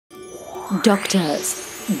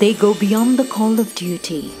Doctors, they go beyond the call of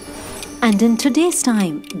duty. And in today's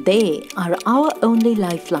time, they are our only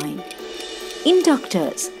lifeline. In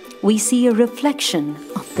doctors, we see a reflection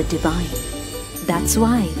of the divine. That's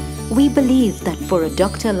why we believe that for a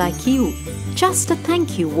doctor like you, just a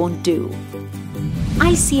thank you won't do.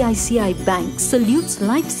 ICICI Bank salutes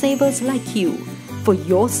lifesavers like you for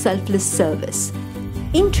your selfless service.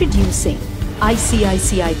 Introducing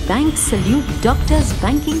ICICI Bank Salute Doctors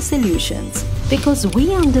Banking Solutions, because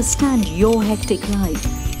we understand your hectic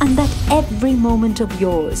life and that every moment of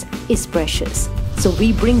yours is precious. So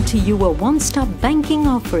we bring to you a one-stop banking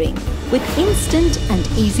offering with instant and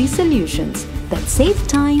easy solutions that save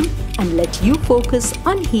time and let you focus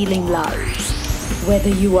on healing lives. Whether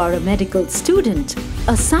you are a medical student,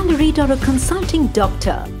 a salaried or a consulting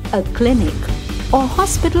doctor, a clinic or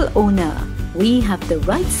hospital owner, we have the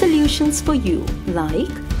right solutions for you, like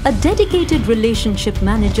a dedicated relationship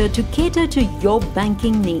manager to cater to your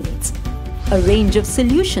banking needs, a range of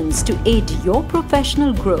solutions to aid your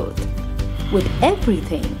professional growth, with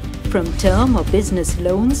everything from term or business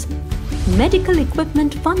loans, medical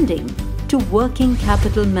equipment funding to working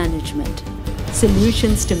capital management,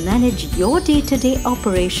 solutions to manage your day-to-day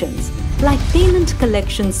operations like payment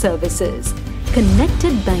collection services,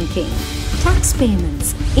 connected banking, tax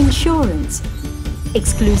payments, insurance,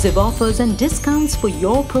 exclusive offers and discounts for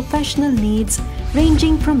your professional needs,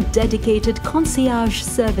 ranging from dedicated concierge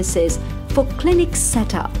services for clinic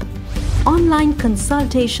setup, online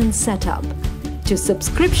consultation setup, to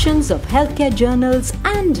subscriptions of healthcare journals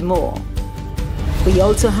and more. We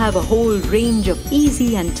also have a whole range of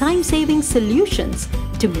easy and time-saving solutions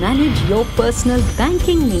to manage your personal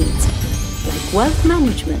banking needs, like wealth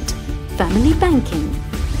management, family banking,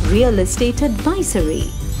 real estate advisory,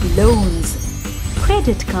 loans,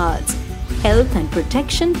 credit cards, health and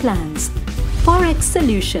protection plans, forex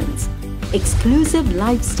solutions, exclusive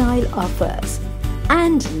lifestyle offers,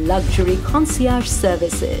 and luxury concierge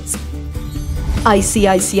services.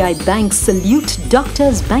 ICICI Bank Salute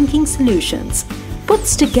Doctors Banking Solutions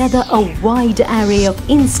puts together a wide array of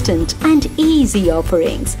instant and easy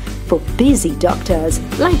offerings for busy doctors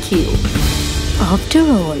like you. After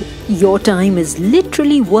all, your time is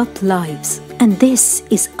literally worth lives, and this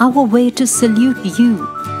is our way to salute you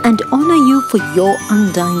and honor you for your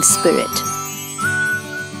undying spirit.